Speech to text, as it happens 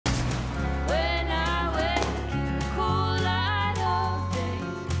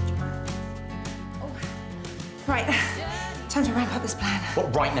about this plan.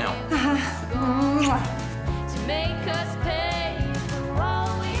 What, right now? To make us pay for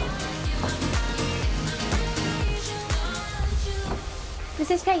all we Is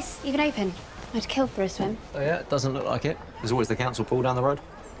this place even open? I'd kill for a swim. Oh, yeah, it doesn't look like it. There's always the council pool down the road.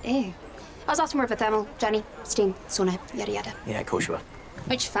 Ew. I was asking more of a thermal, journey, steam, sauna, yada yada. Yeah, of course you are.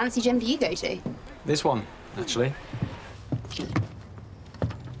 Which fancy gym do you go to? This one, actually.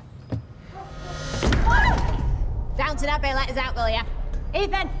 Downton Abbey, let us out, will ya?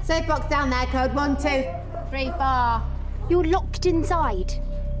 Ethan, safe box down there, code 1, 2, 3, 4. You're locked inside.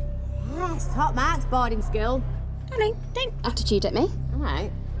 Yes, top marks, boarding school. No, don't attitude at me. All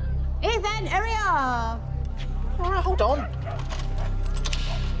right. Ethan, hurry up. All right, hold on.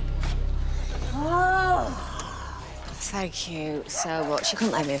 Oh. So cute, so much. You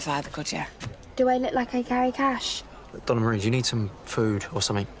couldn't lend me a fiver, could you? Do I look like I carry cash? Donna-Marie, do you need some food or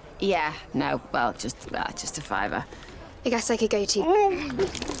something? Yeah, no, well, just a fiver. I guess I could go to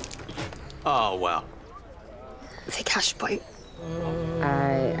Oh, well. the cash point.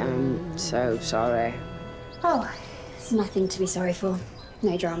 I am so sorry. Oh, it's nothing to be sorry for.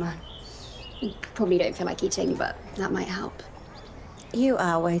 No drama. You probably don't feel like eating, but that might help. You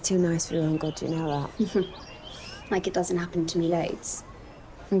are way too nice for your own good, you know that. Like it doesn't happen to me loads.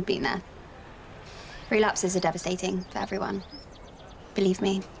 I've been there. Relapses are devastating for everyone. Believe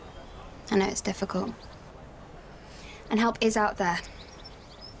me, I know it's difficult. And help is out there,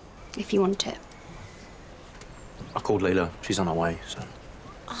 if you want it. I called Leila. She's on her way, so...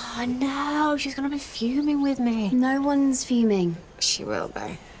 Oh, no, she's gonna be fuming with me. No one's fuming. She will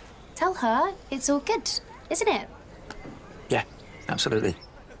be. Tell her it's all good, isn't it? Yeah, absolutely.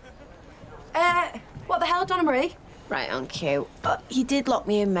 What the hell, Donna-Marie? Right on cue. You did lock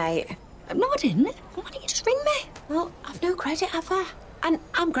me in, mate. No, I didn't. Why didn't you just ring me? Well, I've no credit, have I? And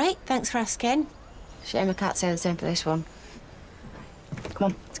I'm great, thanks for asking. Shame I can't say the same for this one.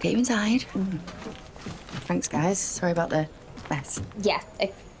 Come on, let's get you inside. Thanks, guys. Sorry about the mess. Yeah,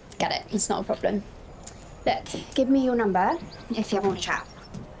 I get it. It's not a problem. Look, give me your number if you ever want to chat.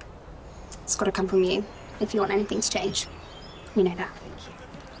 It's got to come from you if you want anything to change. You know that.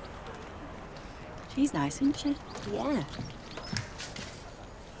 She's nice, isn't she? Yeah.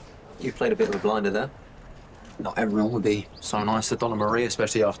 You played a bit of a blinder there. Not everyone would be so nice to Donna-Marie,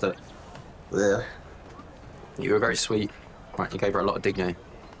 especially after... Yeah. You were very sweet. Right, you gave her a lot of dignity.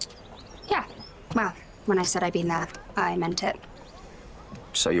 Yeah. Well, when I said I'd been there, I meant it.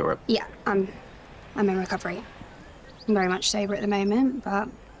 So you're a... Yeah, I'm in recovery. I'm very much sober at the moment, but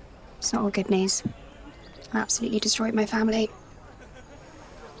it's not all good news. I absolutely destroyed my family.